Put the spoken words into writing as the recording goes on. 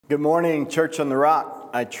Good morning, Church on the Rock.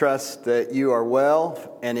 I trust that you are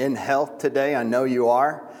well and in health today. I know you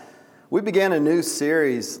are. We began a new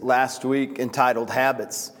series last week entitled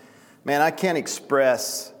Habits. Man, I can't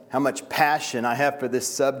express how much passion I have for this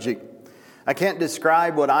subject. I can't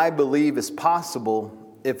describe what I believe is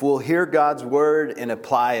possible if we'll hear God's word and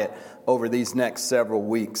apply it over these next several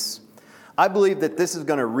weeks. I believe that this is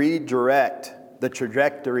going to redirect the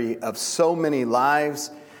trajectory of so many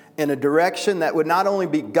lives in a direction that would not only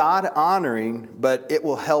be God-honoring, but it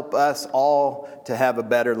will help us all to have a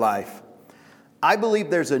better life. I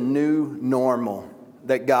believe there's a new normal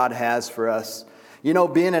that God has for us. You know,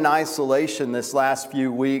 being in isolation this last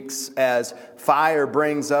few weeks as fire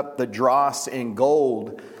brings up the dross in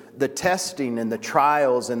gold, the testing and the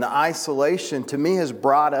trials and the isolation to me has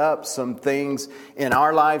brought up some things in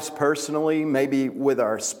our lives personally, maybe with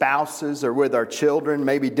our spouses or with our children,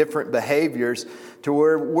 maybe different behaviors to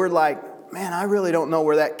where we're like, man, I really don't know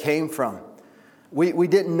where that came from. We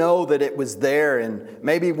didn't know that it was there, and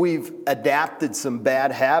maybe we've adapted some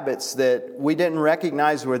bad habits that we didn't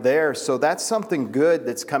recognize were there. So that's something good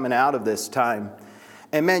that's coming out of this time.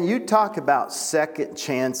 And man, you talk about second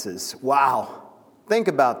chances. Wow. Think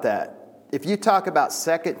about that. If you talk about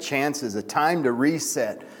second chances, a time to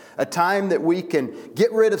reset, a time that we can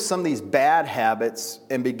get rid of some of these bad habits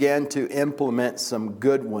and begin to implement some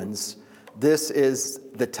good ones, this is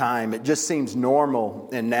the time. It just seems normal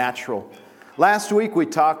and natural. Last week we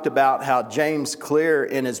talked about how James Clear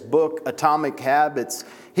in his book Atomic Habits,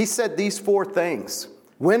 he said these four things: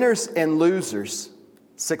 winners and losers,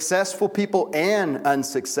 successful people and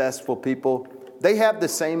unsuccessful people, they have the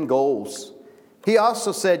same goals. He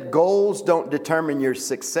also said goals don't determine your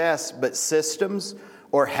success, but systems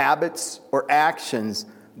or habits or actions,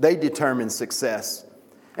 they determine success.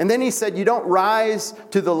 And then he said you don't rise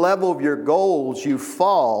to the level of your goals, you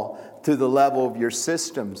fall to the level of your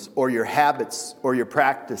systems or your habits or your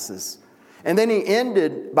practices. And then he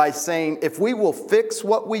ended by saying if we will fix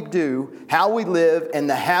what we do, how we live, and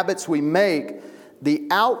the habits we make, the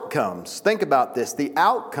outcomes, think about this, the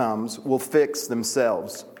outcomes will fix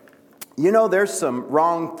themselves. You know, there's some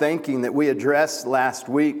wrong thinking that we addressed last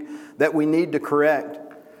week that we need to correct.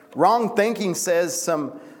 Wrong thinking says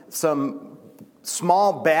some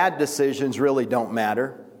small bad decisions really don't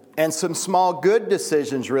matter, and some small good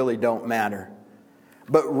decisions really don't matter.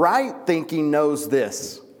 But right thinking knows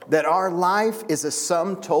this, that our life is a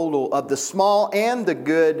sum total of the small and the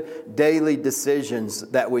good daily decisions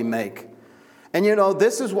that we make. And you know,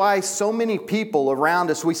 this is why so many people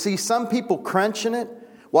around us, we see some people crunching it,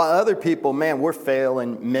 while other people, man, we're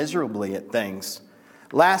failing miserably at things.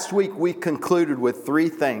 Last week, we concluded with three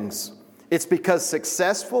things. It's because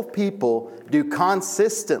successful people do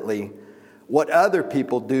consistently what other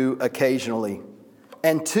people do occasionally.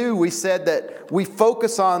 And two, we said that we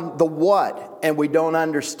focus on the what and we don't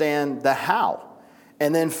understand the how.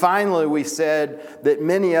 And then finally, we said that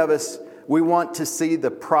many of us, we want to see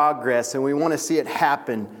the progress and we want to see it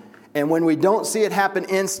happen. And when we don't see it happen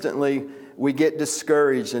instantly, we get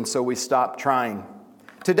discouraged, and so we stop trying.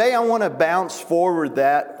 Today, I want to bounce forward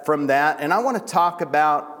from that, and I want to talk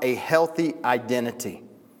about a healthy identity.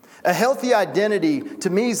 A healthy identity, to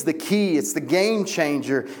me, is the key. It's the game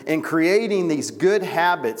changer in creating these good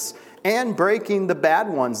habits and breaking the bad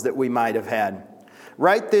ones that we might have had.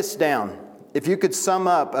 Write this down. If you could sum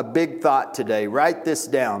up a big thought today, write this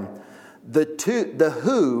down. The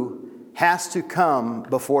who has to come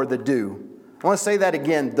before the do. I want to say that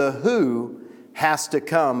again. The who has to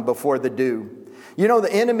come before the do. You know,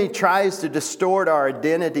 the enemy tries to distort our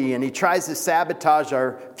identity and he tries to sabotage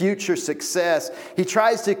our future success. He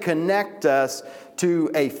tries to connect us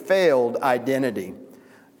to a failed identity.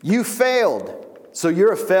 You failed, so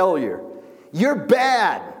you're a failure. You're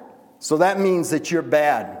bad, so that means that you're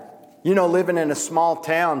bad. You know, living in a small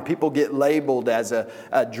town, people get labeled as a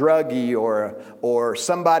druggie or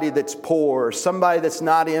somebody that's poor, or somebody that's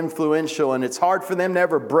not influential, and it's hard for them to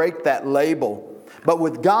ever break that label. But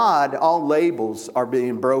with God, all labels are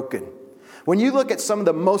being broken. When you look at some of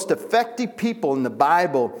the most effective people in the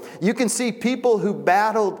Bible, you can see people who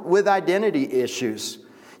battled with identity issues.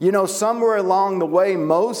 You know, somewhere along the way,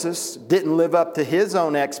 Moses didn't live up to his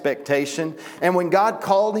own expectation, and when God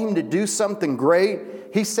called him to do something great,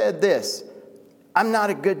 he said this: I'm not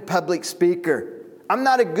a good public speaker. I'm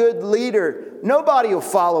not a good leader. Nobody will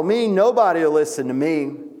follow me. Nobody will listen to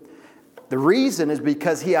me. The reason is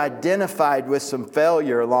because he identified with some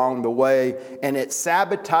failure along the way, and it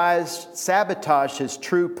sabotaged his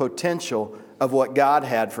true potential of what God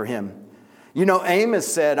had for him. You know,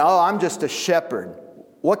 Amos said, I'm just a shepherd.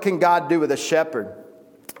 What can God do with a shepherd?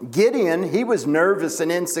 Gideon, he was nervous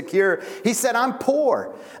and insecure. He said, I'm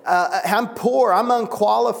poor. I'm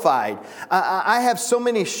unqualified. I have so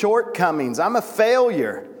many shortcomings. I'm a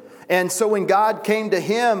failure. And so when God came to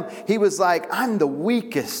him, he was like, I'm the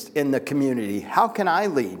weakest in the community. How can I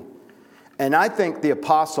lead? And I think the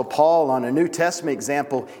Apostle Paul, on a New Testament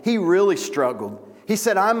example, he really struggled. He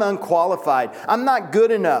said, I'm unqualified. I'm not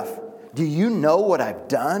good enough. Do you know what I've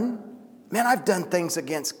done? Man, I've done things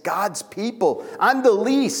against God's people. I'm the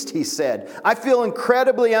least, he said. I feel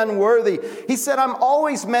incredibly unworthy. He said, I'm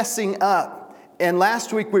always messing up. And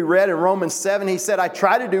last week we read in Romans 7, he said, I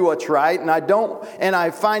try to do what's right, and I don't, and I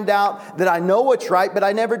find out that I know what's right, but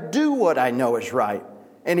I never do what I know is right.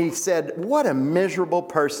 And he said, what a miserable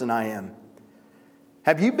person I am.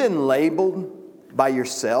 Have you been labeled by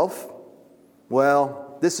yourself?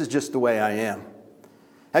 Well, this is just the way I am.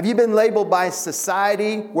 Have you been labeled by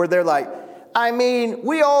society where they're like,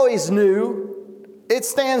 we always knew. It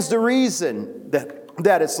stands to reason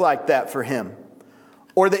that it's like that for him.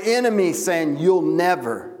 Or the enemy saying, you'll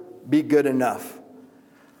never be good enough.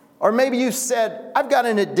 Or maybe you said, I've got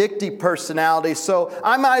an addictive personality, so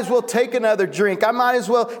I might as well take another drink. I might as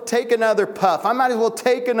well take another puff. I might as well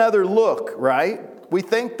take another look, right? We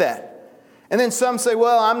think that. And then some say,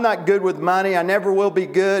 well, I'm not good with money. I never will be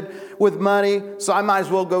good with money, so I might as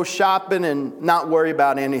well go shopping and not worry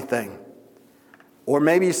about anything. Or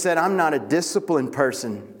maybe you said, I'm not a disciplined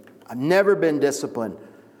person. I've never been disciplined.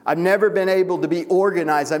 I've never been able to be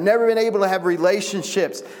organized. I've never been able to have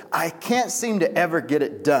relationships. I can't seem to ever get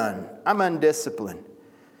it done. I'm undisciplined.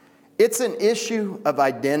 It's an issue of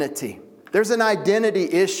identity. There's an identity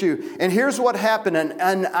issue. And here's what happened.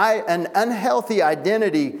 An unhealthy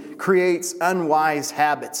identity creates unwise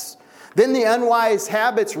habits. Then the unwise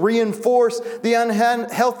habits reinforce the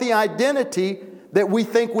unhealthy identity that we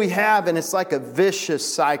think we have. And it's like a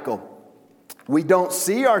vicious cycle. We don't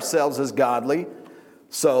see ourselves as godly,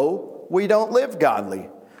 so we don't live godly.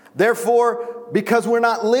 Therefore, because we're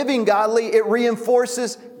not living godly, it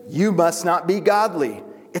reinforces you must not be godly.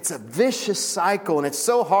 It's a vicious cycle, and it's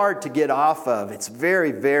so hard to get off of. It's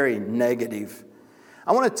very, very negative.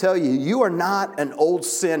 I want to tell you, you are not an old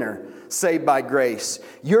sinner saved by grace.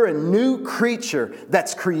 You're a new creature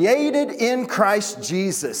that's created in Christ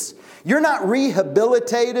Jesus. You're not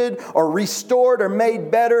rehabilitated or restored or made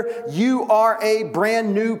better. You are a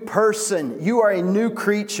brand new person. You are a new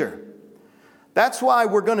creature. That's why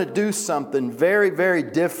we're going to do something very, very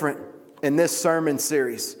different in this sermon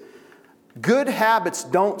series. Good habits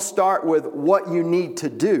don't start with what you need to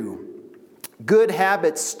do. Good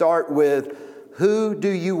habits start with who do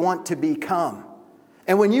you want to become?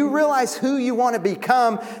 And when you realize who you want to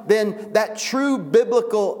become, then that true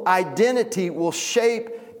biblical identity will shape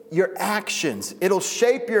your actions. It'll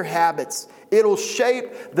shape your habits. It'll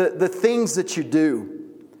shape the things that you do.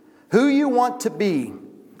 Who you want to be,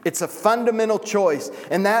 it's a fundamental choice.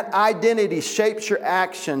 And that identity shapes your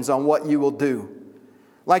actions on what you will do.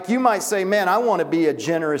 Like you might say, man, I want to be a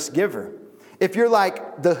generous giver. If you're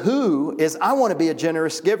like, the who is, I want to be a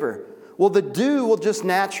generous giver. Well, the do will just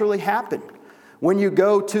naturally happen. When you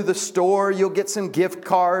go to the store, you'll get some gift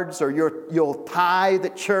cards, or you'll tithe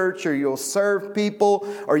at church, or you'll serve people,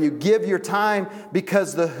 or you give your time,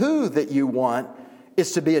 because the who that you want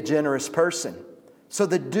is to be a generous person. So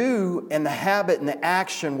the do and the habit and the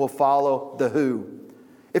action will follow the who.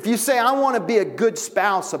 If you say, I want to be a good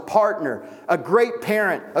spouse, a partner, a great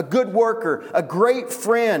parent, a good worker, a great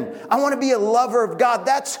friend, I want to be a lover of God,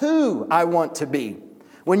 that's who I want to be.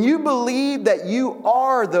 When you believe that you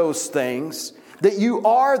are those things, that you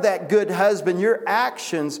are that good husband, your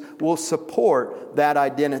actions will support that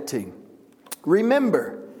identity.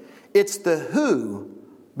 Remember, it's the who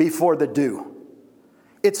before the do.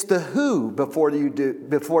 It's the who before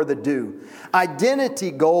the do.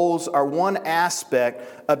 Identity goals are one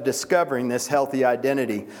aspect of discovering this healthy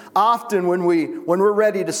identity. Often when we're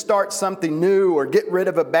ready to start something new or get rid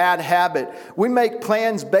of a bad habit, we make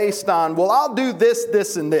plans based on, well, I'll do this,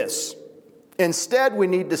 this, and this. Instead, we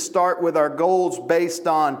need to start with our goals based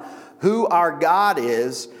on who our God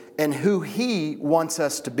is and who He wants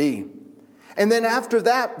us to be. And then after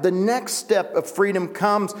that, the next step of freedom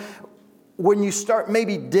comes when you start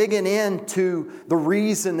maybe digging into the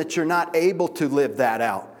reason that you're not able to live that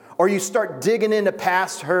out. Or you start digging into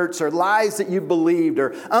past hurts or lies that you believed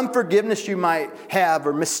or unforgiveness you might have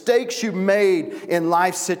or mistakes you made in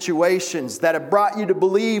life situations that have brought you to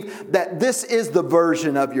believe that this is the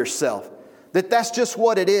version of yourself. That's just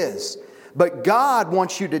what it is. But God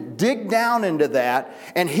wants you to dig down into that,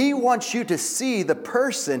 and He wants you to see the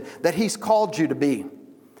person that He's called you to be.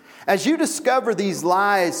 As you discover these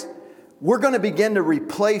lies, we're going to begin to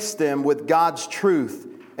replace them with God's truth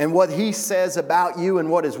and what He says about you and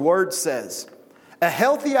what His Word says. A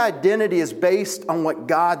healthy identity is based on what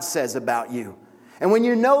God says about you. And when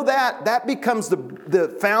you know that, that becomes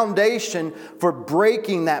the foundation for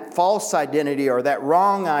breaking that false identity or that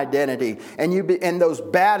wrong identity and those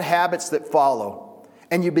bad habits that follow.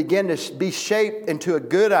 And you begin to be shaped into a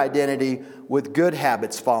good identity with good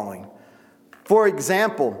habits following. For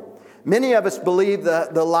example, many of us believe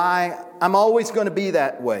the lie, I'm always going to be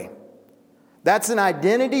that way. That's an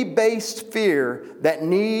identity-based fear that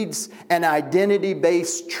needs an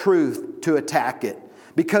identity-based truth to attack it.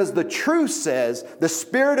 Because the truth says the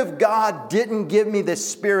Spirit of God didn't give me this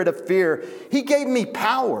spirit of fear. He gave me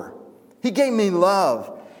power. He gave me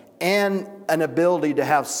love and an ability to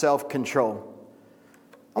have self-control.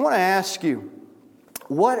 I want to ask you,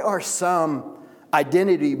 what are some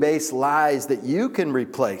identity-based lies that you can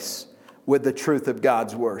replace with the truth of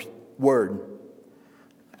God's word?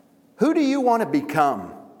 Who do you want to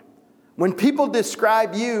become? When people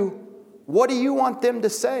describe you, what do you want them to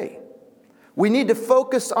say? We need to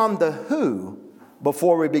focus on the who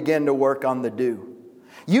before we begin to work on the do.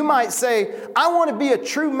 You might say, I want to be a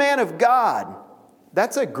true man of God.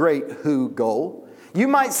 That's a great who goal. You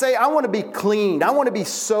might say, I want to be clean. I want to be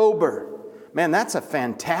sober. Man, that's a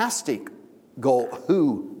fantastic goal,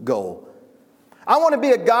 who goal. I want to be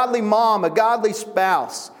a godly mom, a godly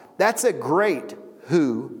spouse. That's a great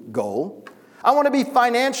who goal. I want to be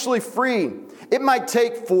financially free. It might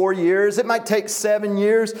take 4 years, it might take 7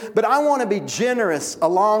 years, but I want to be generous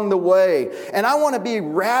along the way. And I want to be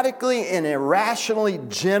radically and irrationally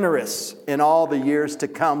generous in all the years to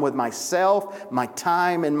come with myself, my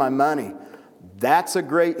time, and my money. That's a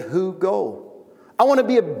great who goal. I want to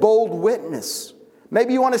be a bold witness.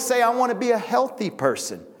 Maybe you want to say, I want to be a healthy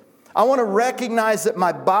person. I want to recognize that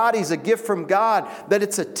my body's a gift from God, that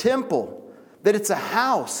it's a temple, that it's a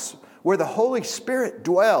house where the Holy Spirit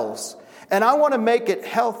dwells. And I want to make it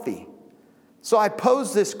healthy. So I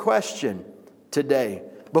pose this question today.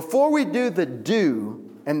 Before we do the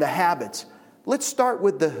do and the habits, let's start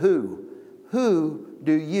with the who. Who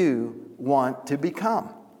do you want to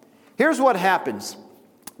become? Here's what happens.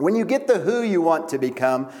 When you get the who you want to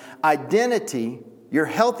become, identity, your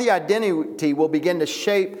healthy identity will begin to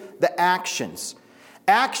shape the actions.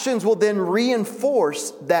 Actions will then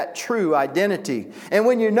reinforce that true identity. And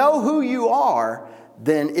when you know who you are,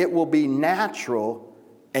 then it will be natural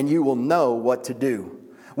and you will know what to do.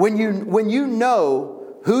 When you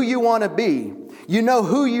know who you want to be, you know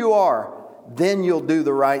who you are, then you'll do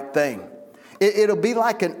the right thing. It'll be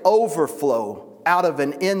like an overflow out of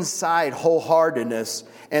an inside wholeheartedness,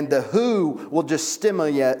 and the who will just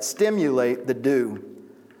stimulate the do.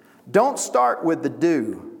 Don't start with the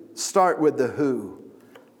do, start with the who.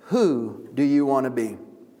 Who do you want to be?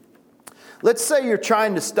 Let's say you're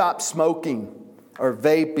trying to stop smoking or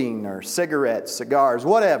vaping or cigarettes, cigars,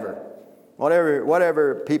 whatever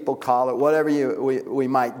people call it, whatever we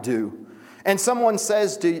might do. And someone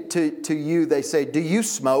says to you, they say, do you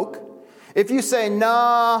smoke? If you say,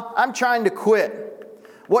 no, I'm trying to quit,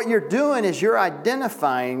 what you're doing is you're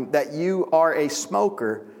identifying that you are a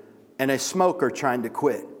smoker and a smoker trying to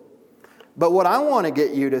quit. But what I want to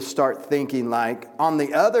get you to start thinking like, on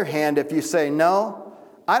the other hand, if you say, no,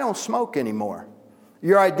 I don't smoke anymore.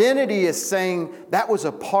 Your identity is saying that was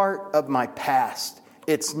a part of my past.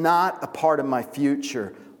 It's not a part of my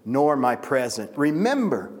future, nor my present.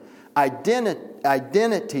 Remember,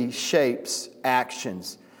 identity shapes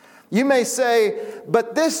actions. You may say,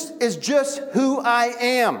 but this is just who I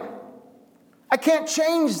am. I can't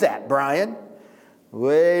change that, Brian.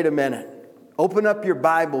 Wait a minute. Open up your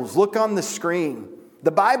Bibles. Look on the screen.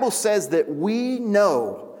 The Bible says that we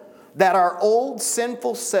know that our old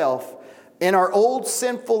sinful self, in our old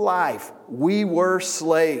sinful life, we were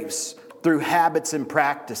slaves through habits and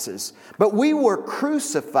practices. But we were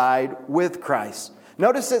crucified with Christ.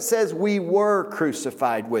 Notice it says we were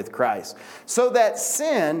crucified with Christ, so that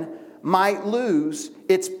sin might lose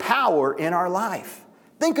its power in our life.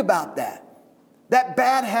 Think about that. That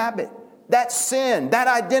bad habit, that sin, that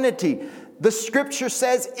identity. The Scripture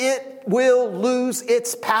says it will lose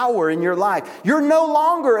its power in your life. You're no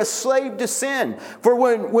longer a slave to sin. For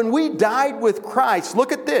when we died with Christ,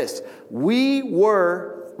 look at this. Read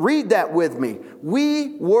that with me.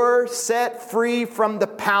 We were set free from the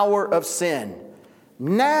power of sin.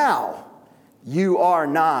 Now you are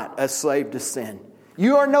not a slave to sin.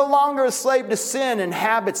 You are no longer a slave to sin and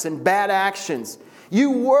habits and bad actions. You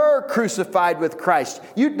were crucified with Christ.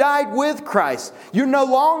 You died with Christ. You're no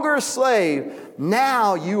longer a slave.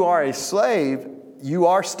 Now you are a slave. You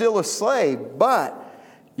are still a slave, but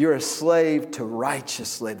you're a slave to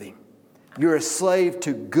righteous living. You're a slave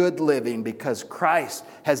to good living because Christ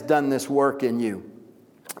has done this work in you.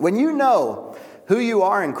 When you know who you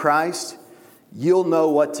are in Christ, you'll know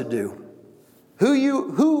what to do.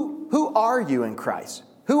 Who are you in Christ?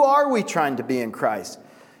 Who are we trying to be in Christ?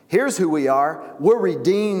 Here's who we are. We're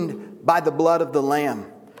redeemed by the blood of the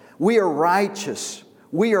Lamb. We are righteous.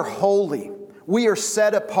 We are holy. We are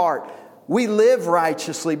set apart. We live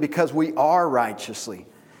righteously because we are righteously.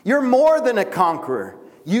 You're more than a conqueror.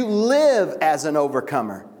 You live as an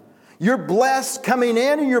overcomer. You're blessed coming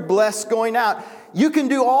in and you're blessed going out. You can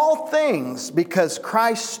do all things because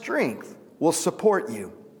Christ's strength will support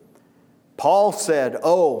you. Paul said,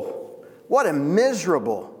 "Oh, what a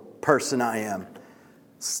miserable person I am."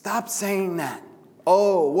 Stop saying that.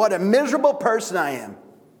 "Oh, what a miserable person I am.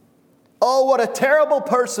 Oh, what a terrible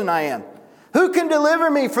person I am. Who can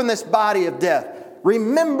deliver me from this body of death?"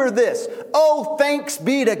 Remember this. Oh, thanks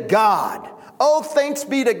be to God. Oh, thanks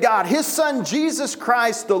be to God. His Son, Jesus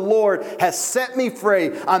Christ, the Lord, has set me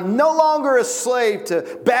free. I'm no longer a slave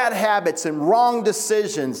to bad habits and wrong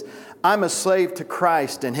decisions. I'm a slave to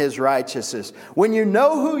Christ and His righteousness. When you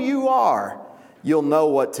know who you are, you'll know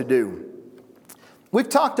what to do. We've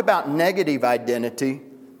talked about negative identity.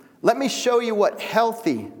 Let me show you what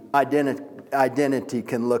healthy identity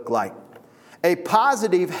can look like. A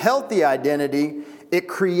positive, healthy identity, it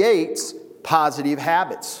creates positive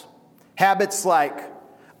habits. Habits like,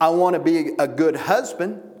 I want to be a good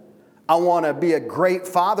husband. I want to be a great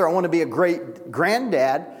father. I want to be a great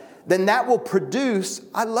granddad. Then that will produce,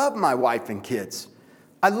 I love my wife and kids.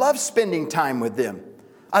 I love spending time with them.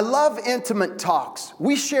 I love intimate talks.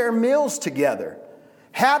 We share meals together.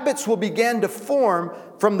 Habits will begin to form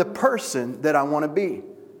from the person that I want to be.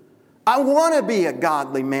 I want to be a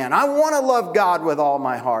godly man. I want to love God with all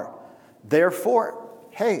my heart. Therefore,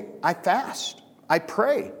 hey, I fast. I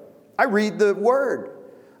pray. I read the Word.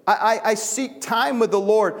 I seek time with the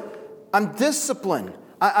Lord. I'm disciplined.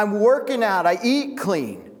 I'm working out. I eat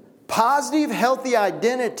clean. Positive, healthy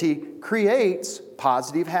identity creates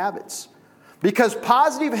positive habits. Because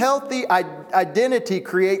positive, healthy identity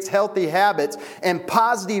creates healthy habits, and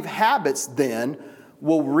positive habits then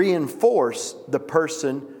will reinforce the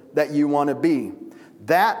person that you want to be.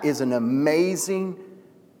 That is an amazing,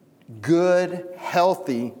 good,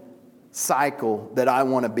 healthy cycle that I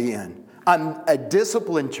want to be in. I'm a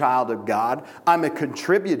disciplined child of God. I'm a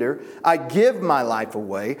contributor. I give my life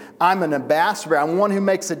away. I'm an ambassador. I'm one who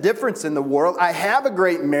makes a difference in the world. I have a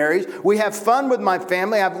great marriage. We have fun with my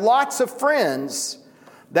family. I have lots of friends.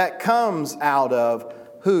 That comes out of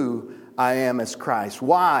who I am as Christ.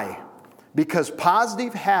 Why? Because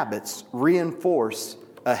positive habits reinforce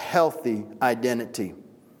a healthy identity.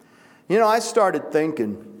 You know, I started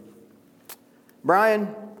thinking,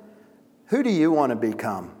 Brian, who do you want to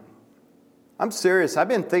become? I'm serious. I've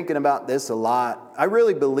been thinking about this a lot. I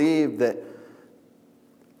really believe that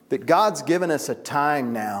God's given us a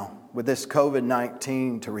time now with this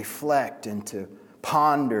COVID-19 to reflect and to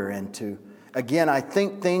ponder and to, again, I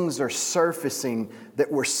think things are surfacing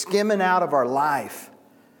that we're skimming out of our life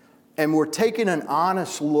and we're taking an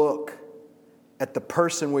honest look at the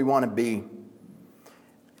person we want to be.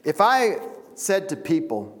 If I said to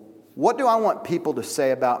people, what do I want people to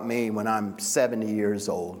say about me when I'm 70 years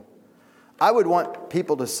old? I would want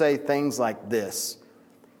people to say things like this.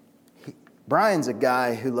 Brian's a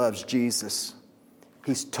guy who loves Jesus.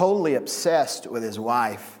 He's totally obsessed with his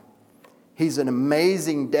wife. He's an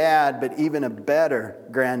amazing dad, but even a better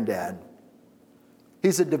granddad.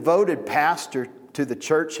 He's a devoted pastor to the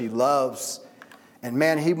church he loves. And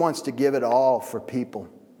man, he wants to give it all for people.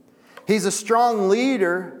 He's a strong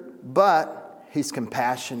leader, but he's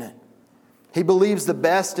compassionate. He believes the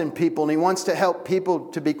best in people, and he wants to help people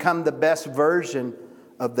to become the best version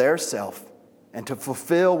of their self and to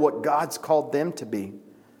fulfill what God's called them to be.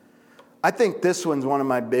 I think this one's one of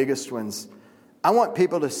my biggest ones. I want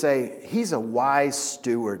people to say, he's a wise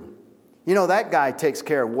steward. You know, that guy takes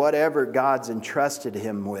care of whatever God's entrusted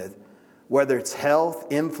him with, whether it's health,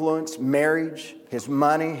 influence, marriage, his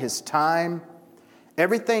money, his time.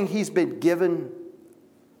 Everything he's been given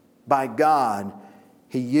by God,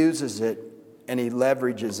 he uses it and he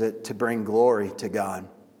leverages it to bring glory to God.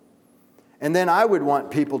 And then I would want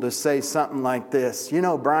people to say something like this. You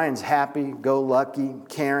know, Brian's happy, go lucky,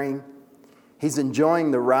 caring. He's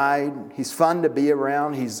enjoying the ride. He's fun to be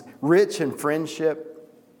around. He's rich in friendship.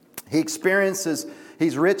 He's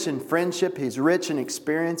rich in friendship. He's rich in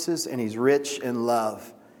experiences, and he's rich in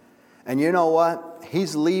love. And you know what?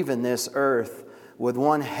 He's leaving this earth with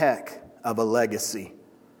one heck of a legacy.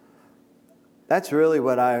 That's really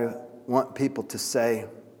what I want people to say.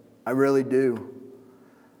 I really do.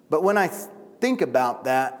 But when I think about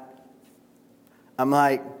that, I'm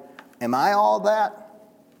like, am I all that?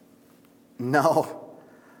 No,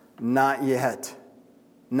 not yet.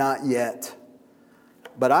 Not yet.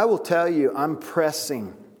 But I will tell you, I'm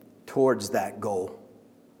pressing towards that goal.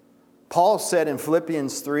 Paul said in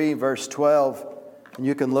Philippians 3, verse 12, and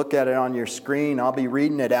you can look at it on your screen. I'll be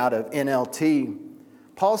reading it out of NLT.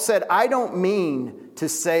 Paul said, I don't mean to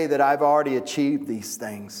say that I've already achieved these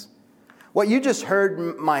things. What you just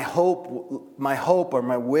heard, my hope or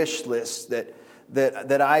my wish list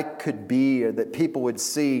that I could be or that people would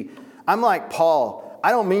see. I'm like Paul.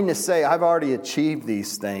 I don't mean to say I've already achieved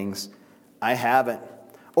these things. I haven't.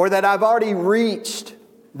 Or that I've already reached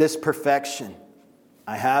this perfection.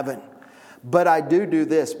 I haven't. But I do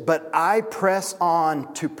this. But I press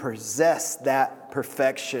on to possess that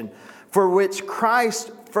perfection for which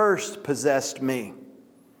Christ first possessed me.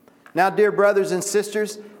 Now, dear brothers and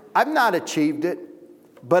sisters, I've not achieved it,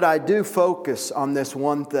 but I do focus on this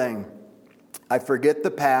one thing. I forget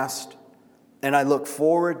the past, and I look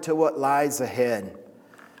forward to what lies ahead.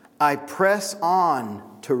 I press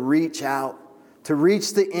on to reach out, to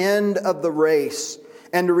reach the end of the race,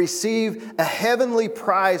 and to receive a heavenly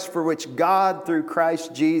prize for which God, through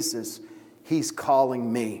Christ Jesus, He's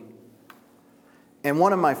calling me. And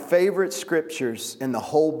one of my favorite scriptures in the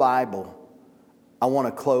whole Bible, I want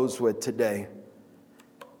to close with today.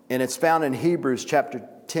 And it's found in Hebrews chapter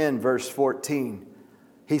 10, verse 14.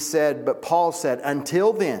 He said, but Paul said,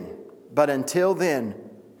 until then,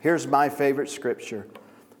 here's my favorite scripture.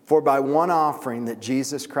 For by one offering that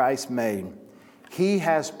Jesus Christ made, He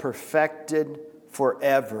has perfected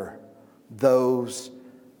forever those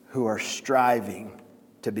who are striving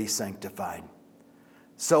to be sanctified.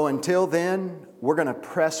 So until then, we're going to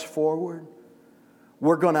press forward.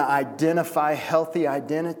 We're going to identify healthy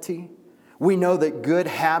identity. We know that good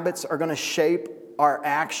habits are going to shape our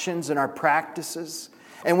actions and our practices.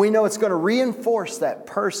 And we know it's going to reinforce that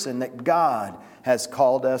person that God has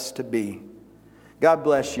called us to be. God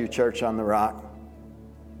bless you, Church on the Rock.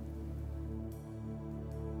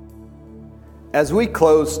 As we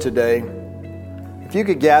close today, if you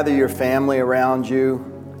could gather your family around you,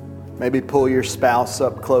 maybe pull your spouse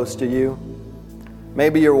up close to you.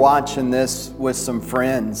 Maybe you're watching this with some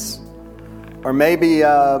friends. Or maybe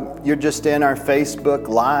you're just in our Facebook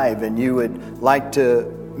Live and you would like to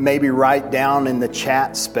maybe write down in the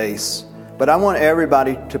chat space. But I want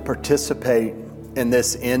everybody to participate in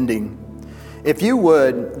this ending. If you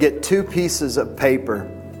would, get 2 pieces of paper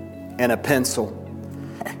and a pencil.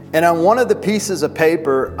 And on one of the pieces of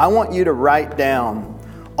paper, I want you to write down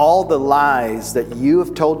all the lies that you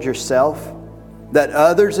have told yourself, that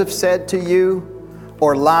others have said to you,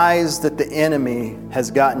 or lies that the enemy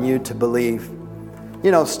has gotten you to believe.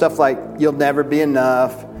 You know, stuff like, you'll never be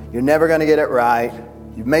enough, you're never going to get it right,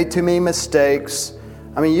 you've made too many mistakes.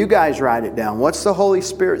 I mean, you guys write it down. What's the Holy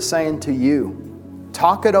Spirit saying to you?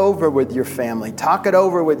 Talk it over with your family. Talk it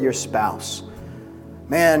over with your spouse.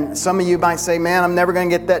 Man, some of you might say, man, I'm never going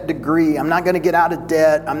to get that degree. I'm not going to get out of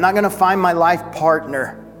debt. I'm not going to find my life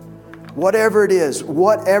partner. Whatever it is,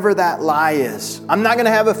 whatever that lie is. I'm not going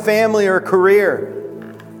to have a family or a career.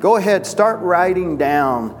 Go ahead, start writing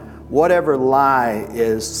down whatever lie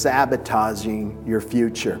is sabotaging your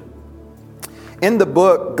future. In the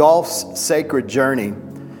book, Golf's Sacred Journey,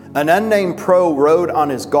 an unnamed pro wrote on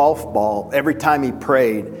his golf ball every time he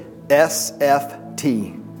prayed,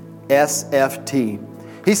 SFT, SFT.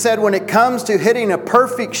 He said, when it comes to hitting a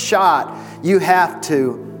perfect shot, you have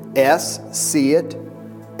to S, see it,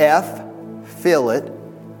 F, feel it,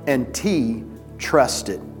 and T, trust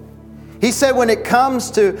it. He said when it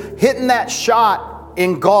comes to hitting that shot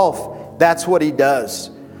in golf, that's what he does.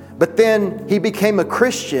 But then he became a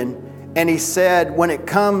Christian and he said when it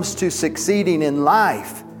comes to succeeding in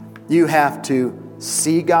life, you have to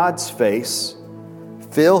see God's face,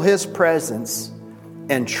 feel His presence,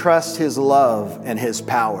 and trust His love and His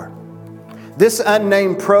power. This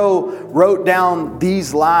unnamed pro wrote down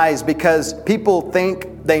these lies because people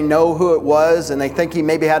think they know who it was and they think he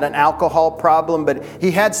maybe had an alcohol problem, but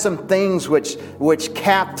he had some things which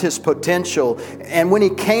capped his potential. And when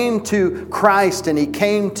he came to Christ and he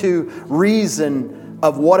came to reason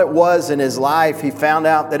of what it was in his life, he found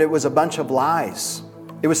out that it was a bunch of lies.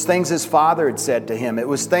 It was things his father had said to him. It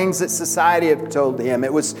was things that society had told him.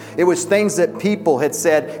 It was things that people had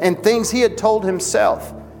said and things he had told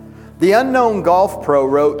himself. The unknown golf pro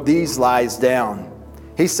wrote these lies down.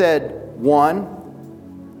 He said,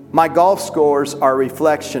 1, my golf scores are a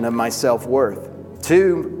reflection of my self-worth.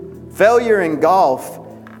 2, failure in golf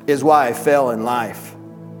is why I fail in life.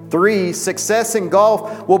 3, success in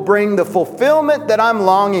golf will bring the fulfillment that I'm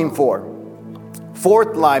longing for.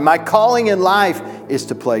 4th lie, my calling in life is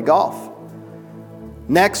to play golf.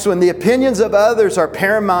 Next, when the opinions of others are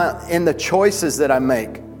paramount in the choices that I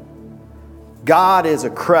make, God is a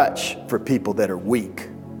crutch for people that are weak.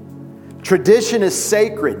 Tradition is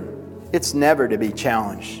sacred. It's never to be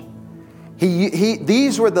challenged.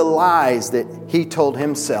 These were the lies that he told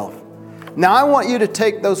himself. Now I want you to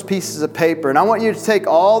take those pieces of paper and I want you to take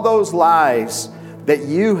all those lies that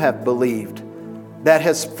you have believed that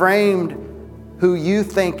has framed who you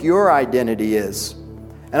think your identity is.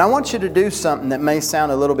 And I want you to do something that may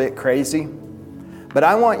sound a little bit crazy, but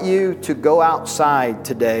I want you to go outside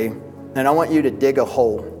today and I want you to dig a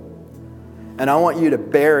hole. And I want you to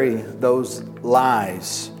bury those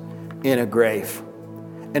lies in a grave.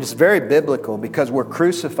 And it's very biblical because we're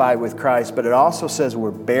crucified with Christ, but it also says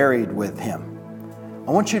we're buried with Him.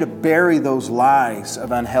 I want you to bury those lies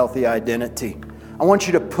of unhealthy identity. I want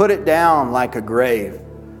you to put it down like a grave.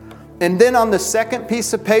 And then on the second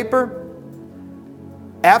piece of paper,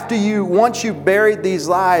 once you've buried these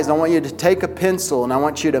lies, I want you to take a pencil and I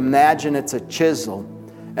want you to imagine it's a chisel.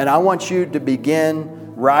 And I want you to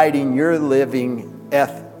begin writing your living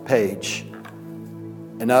F page.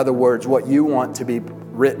 In other words, what you want to be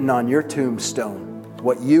written on your tombstone,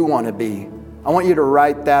 what you want to be. I want you to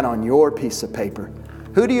write that on your piece of paper.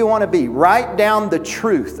 Who do you want to be? Write down the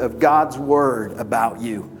truth of God's Word about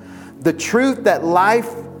you. The truth that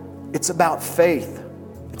life, it's about faith.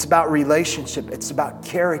 It's about relationship. It's about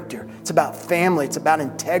character. It's about family. It's about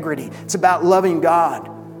integrity. It's about loving God.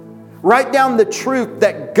 Write down the truth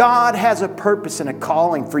that God has a purpose and a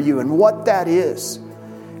calling for you and what that is.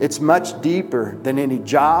 It's much deeper than any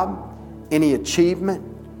job, any achievement,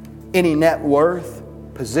 any net worth,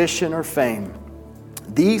 position, or fame.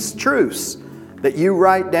 These truths that you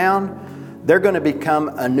write down, they're going to become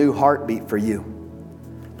a new heartbeat for you.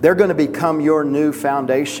 They're going to become your new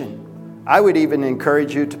foundation. I would even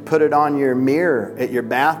encourage you to put it on your mirror at your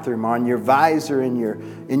bathroom, on your visor in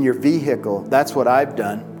your vehicle. That's what I've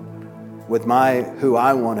done with who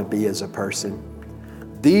I want to be as a person.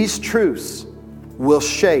 These truths will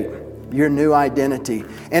shape your new identity.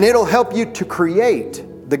 And it'll help you to create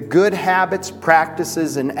the good habits,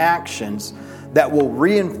 practices, and actions that will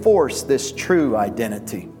reinforce this true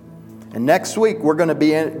identity. And next week, we're going to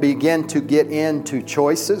begin to get into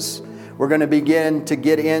choices. We're going to begin to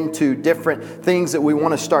get into different things that we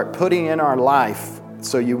want to start putting in our life.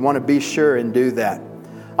 So you want to be sure and do that.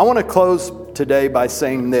 I want to close today by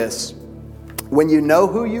saying this. When you know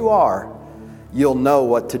who you are, you'll know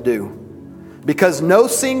what to do. Because no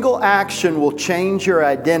single action will change your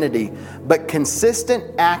identity, but consistent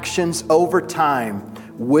actions over time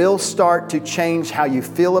will start to change how you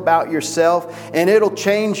feel about yourself, and it'll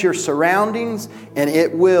change your surroundings, and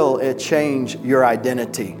it will change your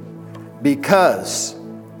identity. Because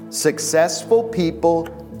successful people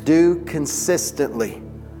do consistently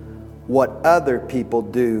what other people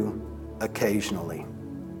do occasionally.